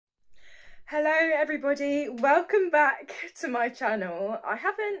Hello everybody, welcome back to my channel. I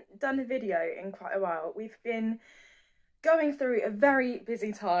haven't done a video in quite a while. We've been going through a very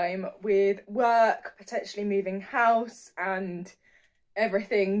busy time with work, potentially moving house and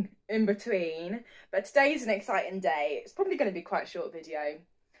everything in between. But today's an exciting day. It's probably going to be quite a short video.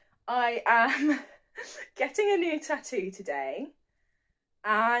 I am getting a new tattoo today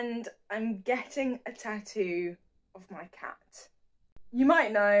and I'm getting a tattoo of my cat. You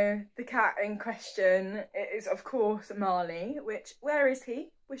might know the cat in question. It is, of course, Marley, which, where is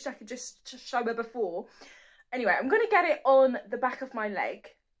he? Wish I could just show her before. Anyway, I'm going to get it on the back of my leg.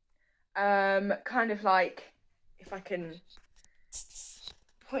 Kind of like, if I can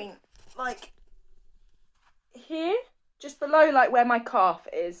point, like, here, just below, like, where my calf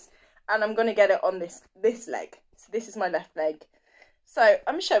is. And I'm going to get it on this leg. So this is my left leg. So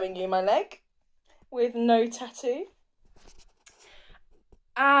I'm showing you my leg with no tattoo.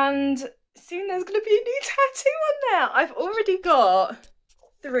 And soon there's going to be a new tattoo on there. I've already got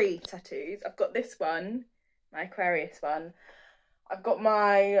 3 tattoos. I've got this one, my Aquarius one. I've got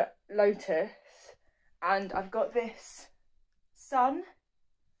my lotus. And I've got this sun.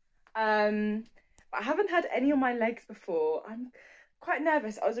 But I haven't had any on my legs before. I'm quite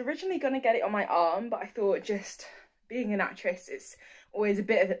nervous. I was originally going to get it on my arm, but I thought just being an actress, it's always a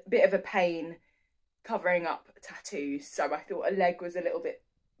bit of a pain covering up tattoos, so I thought a leg was a little bit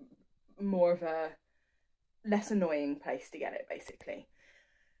more of a less annoying place to get it, basically.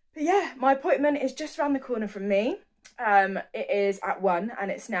 But yeah, my appointment is just around the corner from me. It is at 1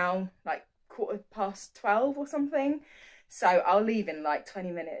 and it's now like 12:15 or something, so I'll leave in like 20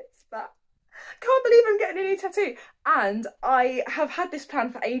 minutes. But I can't believe I'm getting a new tattoo, and I have had this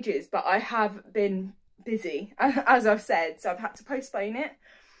plan for ages, but I have been busy, as I've said, so I've had to postpone it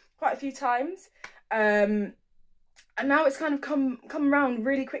quite a few times. And now it's kind of come around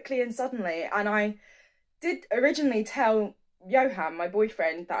really quickly and suddenly, and I did originally tell Johan, my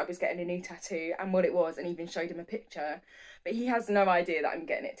boyfriend, that I was getting a new tattoo and what it was, and even showed him a picture, but he has no idea that I'm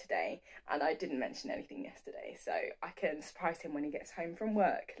getting it today, and I didn't mention anything yesterday, so I can surprise him when he gets home from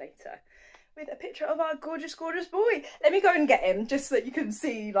work later with a picture of our gorgeous boy. Let me go and get him just so that you can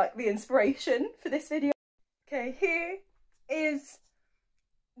see like the inspiration for this video. Okay, here is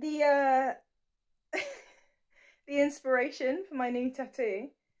the the inspiration for my new tattoo.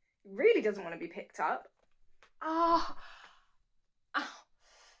 It really doesn't want to be picked up. Oh,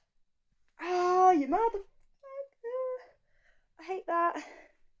 you motherfucker. I hate that.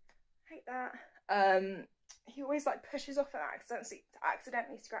 He always like pushes off and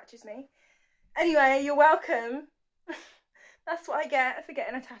accidentally scratches me. Anyway, you're welcome. That's what I get for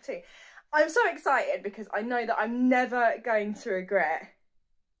getting a tattoo. I'm so excited because I know that I'm never going to regret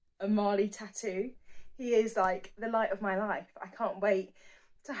a Marley tattoo. He is like the light of my life. I can't wait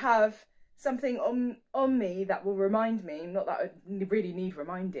to have something on me that will remind me, not that I really need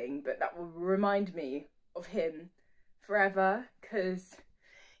reminding, but that will remind me of him forever, because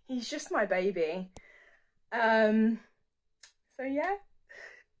he's just my baby. So yeah,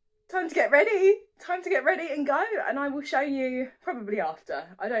 time to get ready and go, and I will show you probably after.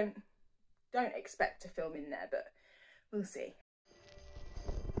 I don't expect to film in there, but we'll see.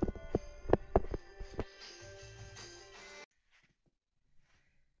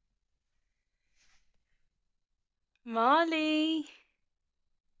 Marley,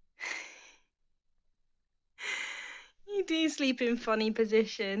 you do sleep in funny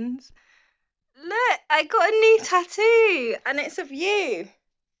positions. Look, I got a new tattoo and it's of you.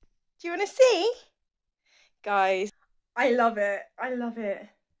 Do you want to see? Guys, I love it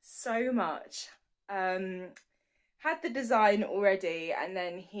so much. Had the design already, and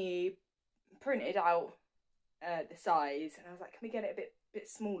then he printed out the size, and I was like, can we get it a bit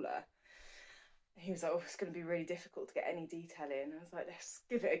smaller? He was like, oh, it's going to be really difficult to get any detail in. I was like, let's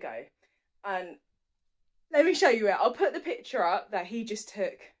give it a go. And let me show you it. I'll put the picture up that he just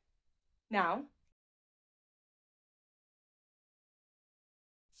took now.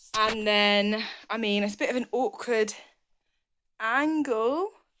 And then, I mean, it's a bit of an awkward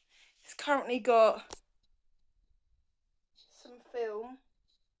angle. It's currently got some film.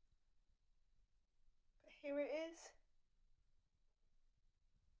 But here it is.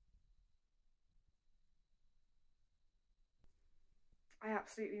 I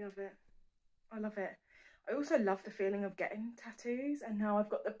absolutely love it. I love it. I also love the feeling of getting tattoos, and now I've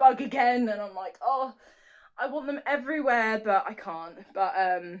got the bug again, and I'm like, oh, I want them everywhere, but I can't. But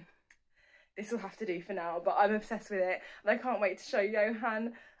this will have to do for now, but I'm obsessed with it, and I can't wait to show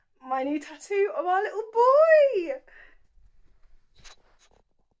Johan my new tattoo of our little boy.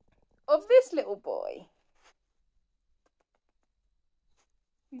 Of this little boy.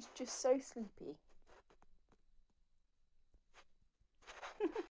 who's just so sleepy.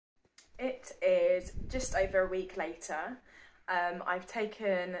 It is just over a week later. I've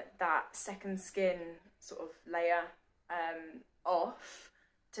taken that second skin sort of layer off,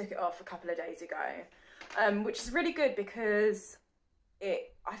 took it off a couple of days ago, which is really good because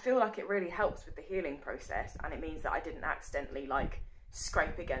I feel like it really helps with the healing process, and it means that I didn't accidentally like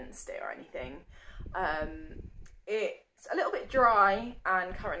scrape against it or anything. It's a little bit dry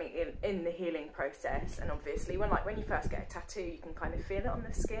and currently in the healing process, and obviously when you first get a tattoo you can kind of feel it on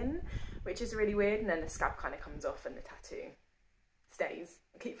the skin, which is really weird, and then the scab kind of comes off and the tattoo stays.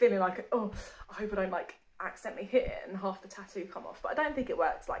 I keep feeling like, oh, I hope I don't like accidentally hit it and half the tattoo come off, but I don't think it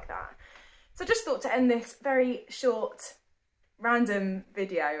works like that. So I just thought to end this very short random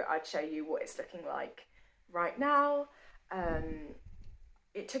video, I'd show you what it's looking like right now.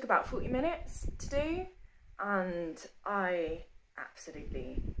 It took about 40 minutes to do, and I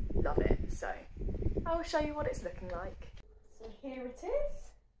absolutely love it. So I'll show you what it's looking like. So here it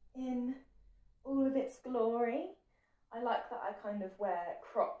is in all of its glory. I like that I kind of wear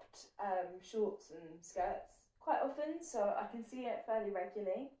cropped shorts and skirts quite often, so I can see it fairly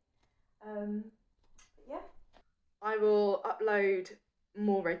regularly. Yeah. I will upload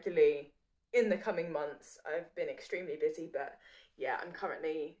more regularly in the coming months. I've been extremely busy, but yeah, I'm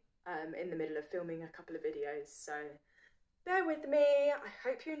currently in the middle of filming a couple of videos, so bear with me. I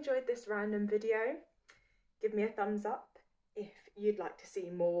hope you enjoyed this random video. Give me a thumbs up if you'd like to see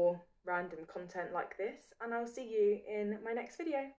more random content like this, and I'll see you in my next video.